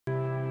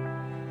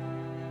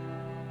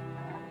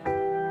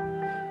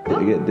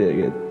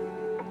it.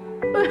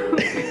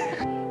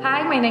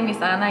 Hi, my name is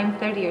Anna. I'm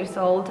 30 years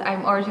old.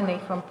 I'm originally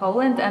from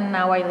Poland and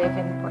now I live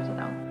in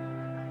Portugal.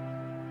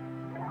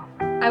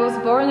 I was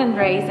born and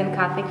raised in a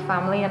Catholic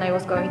family and I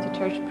was going to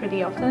church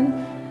pretty often.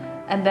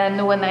 And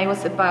then when I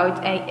was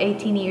about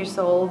 18 years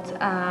old,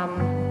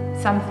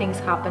 some things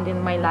happened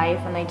in my life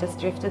and I just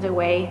drifted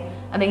away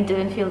and I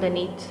didn't feel the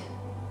need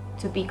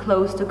to be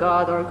close to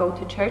God or go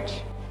to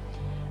church.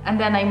 And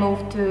then I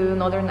moved to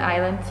Northern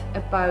Ireland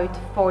about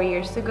 4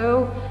 years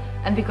ago,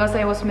 and because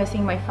I was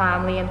missing my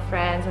family and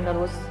friends and that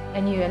was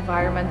a new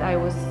environment, I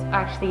was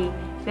actually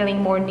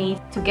feeling more need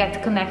to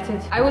get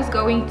connected. I was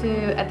going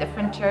to a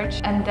different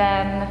church and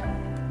then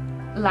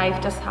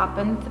life just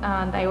happened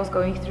and I was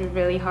going through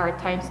really hard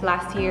times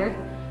last year.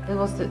 It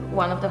was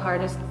one of the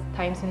hardest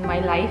times in my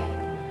life,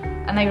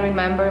 and I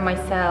remember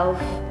myself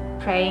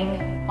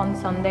praying on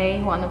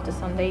Sunday, one of the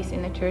Sundays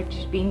in the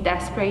church, being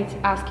desperate,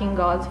 asking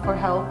God for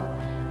help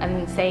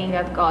and saying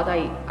that, God,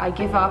 I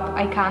give up,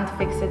 I can't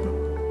fix it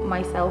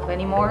myself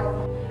anymore.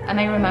 And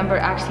I remember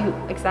actually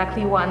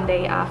exactly one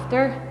day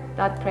after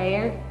that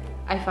prayer,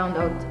 I found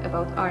out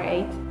about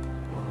R8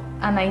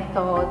 and I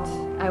thought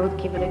I would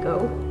give it a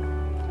go.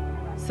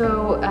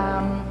 So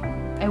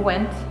I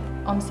went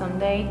on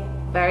Sunday,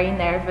 very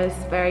nervous,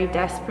 very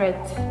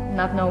desperate,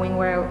 not knowing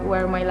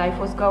where my life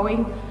was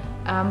going,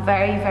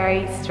 very,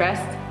 very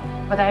stressed.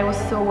 But I was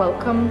so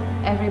welcome,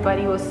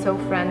 everybody was so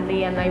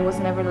friendly and I was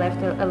never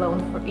left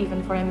alone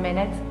even for a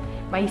minute.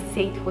 My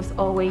seat was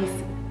always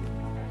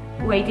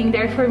waiting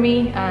there for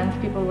me and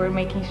people were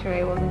making sure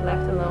I wasn't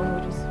left alone,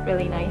 which was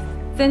really nice.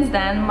 Since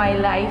then, my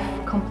life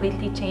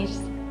completely changed.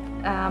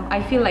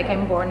 I feel like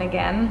I'm born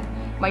again.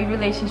 My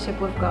relationship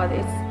with God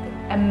is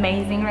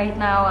amazing right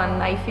now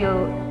and I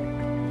feel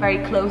very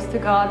close to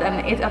God,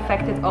 and it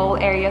affected all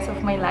areas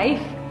of my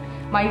life.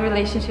 My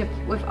relationship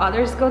with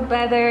others got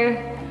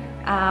better.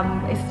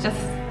 It's just,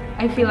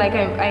 I feel like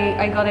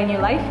I got a new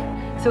life.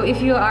 So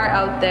if you are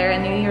out there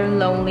and you're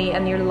lonely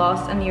and you're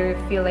lost and you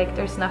feel like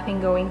there's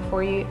nothing going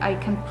for you, I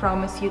can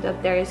promise you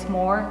that there is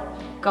more.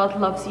 God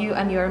loves you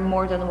and you're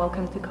more than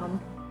welcome to come.